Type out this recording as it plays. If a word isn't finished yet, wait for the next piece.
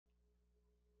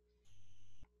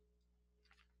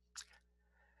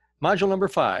Module number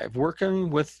 5,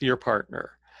 working with your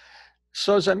partner.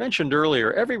 So as I mentioned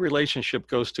earlier, every relationship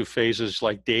goes through phases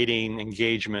like dating,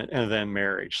 engagement, and then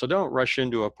marriage. So don't rush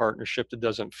into a partnership that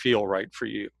doesn't feel right for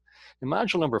you. In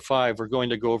module number 5, we're going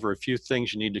to go over a few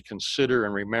things you need to consider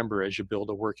and remember as you build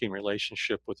a working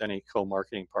relationship with any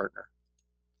co-marketing partner.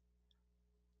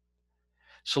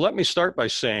 So let me start by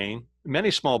saying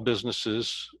many small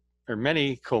businesses or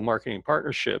many co-marketing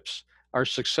partnerships are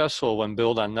successful when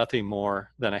built on nothing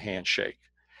more than a handshake.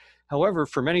 However,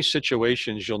 for many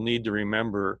situations, you'll need to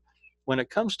remember when it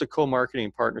comes to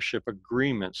co-marketing partnership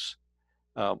agreements,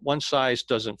 one size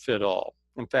doesn't fit all.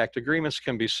 In fact, agreements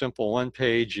can be simple one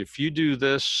page, if you do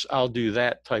this, I'll do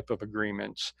that type of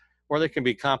agreements, or they can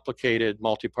be complicated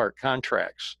multi-part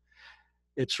contracts.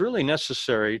 It's really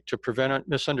necessary to prevent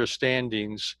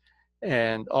misunderstandings,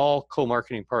 and all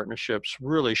co-marketing partnerships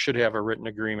really should have a written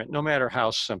agreement, no matter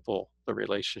how simple the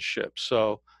relationship.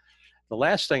 So the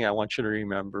last thing I want you to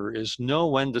remember is know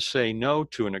when to say no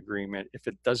to an agreement if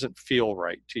it doesn't feel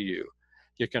right to you.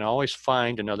 You can always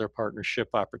find another partnership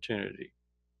opportunity.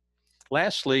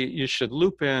 Lastly, you should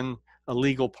loop in a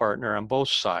legal partner on both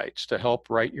sides to help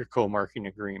write your co-marketing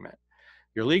agreement.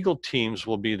 Your legal teams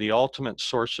will be the ultimate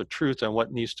source of truth on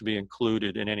what needs to be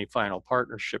included in any final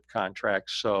partnership contract.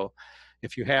 So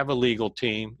if you have a legal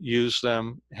team, use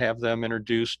them, have them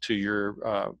introduced to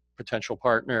your potential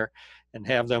partner, and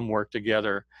have them work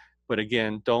together. But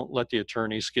again, don't let the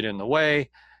attorneys get in the way.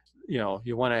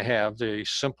 You want to have the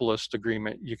simplest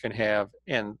agreement you can have,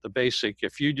 and the basic,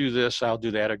 if you do this, I'll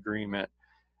do that agreement,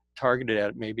 targeted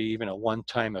at maybe even a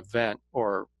one-time event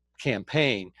or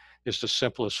campaign is the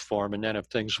simplest form. And then if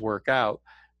things work out,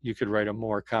 you could write a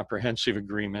more comprehensive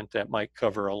agreement that might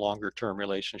cover a longer term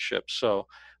relationship. So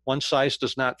one size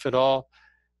does not fit all.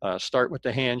 Start with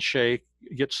the handshake,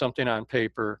 get something on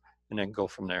paper, and then go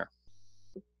from there.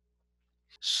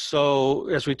 So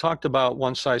as we talked about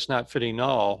one size not fitting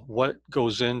all, what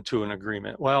goes into an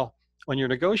agreement? Well, when you're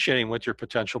negotiating with your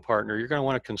potential partner, you're going to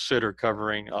want to consider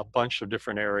covering a bunch of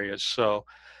different areas. So,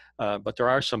 but there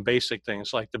are some basic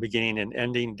things like the beginning and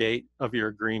ending date of your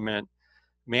agreement,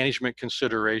 management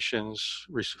considerations,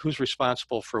 who's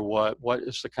responsible for what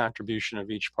is the contribution of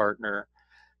each partner.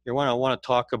 You want to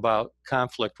talk about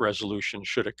conflict resolution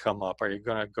should it come up. Are you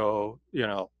going to go,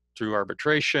 through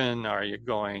arbitration? Are you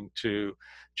going to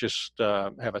just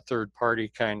have a third party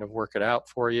kind of work it out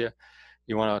for you?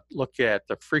 You want to look at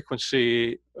the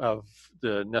frequency of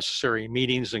the necessary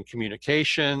meetings and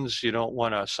communications. You don't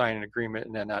want to sign an agreement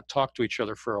and then not talk to each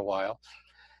other for a while.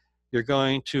 You're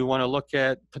going to want to look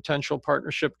at potential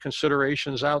partnership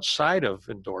considerations outside of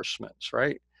endorsements,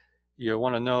 right? You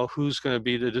want to know who's going to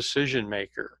be the decision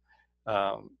maker,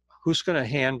 who's going to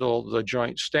handle the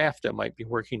joint staff that might be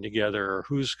working together, or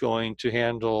who's going to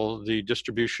handle the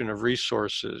distribution of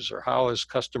resources, or how is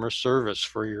customer service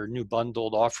for your new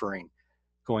bundled offering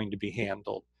going to be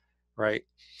handled, right?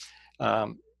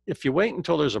 If you wait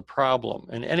until there's a problem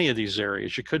in any of these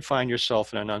areas, you could find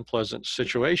yourself in an unpleasant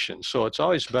situation. So it's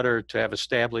always better to have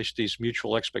established these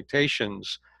mutual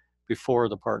expectations before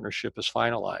the partnership is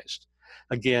finalized.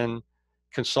 Again,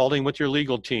 consulting with your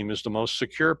legal team is the most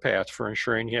secure path for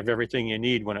ensuring you have everything you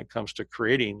need when it comes to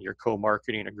creating your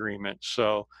co-marketing agreement.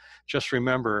 So just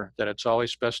remember that it's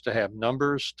always best to have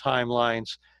numbers,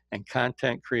 timelines, and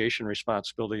content creation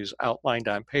responsibilities outlined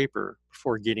on paper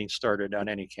before getting started on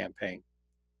any campaign.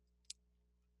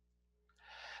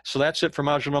 So that's it for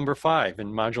module number 5.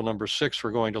 In module number 6,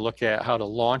 we're going to look at how to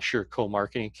launch your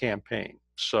co-marketing campaign.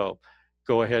 So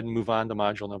go ahead and move on to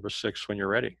module number 6 when you're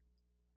ready.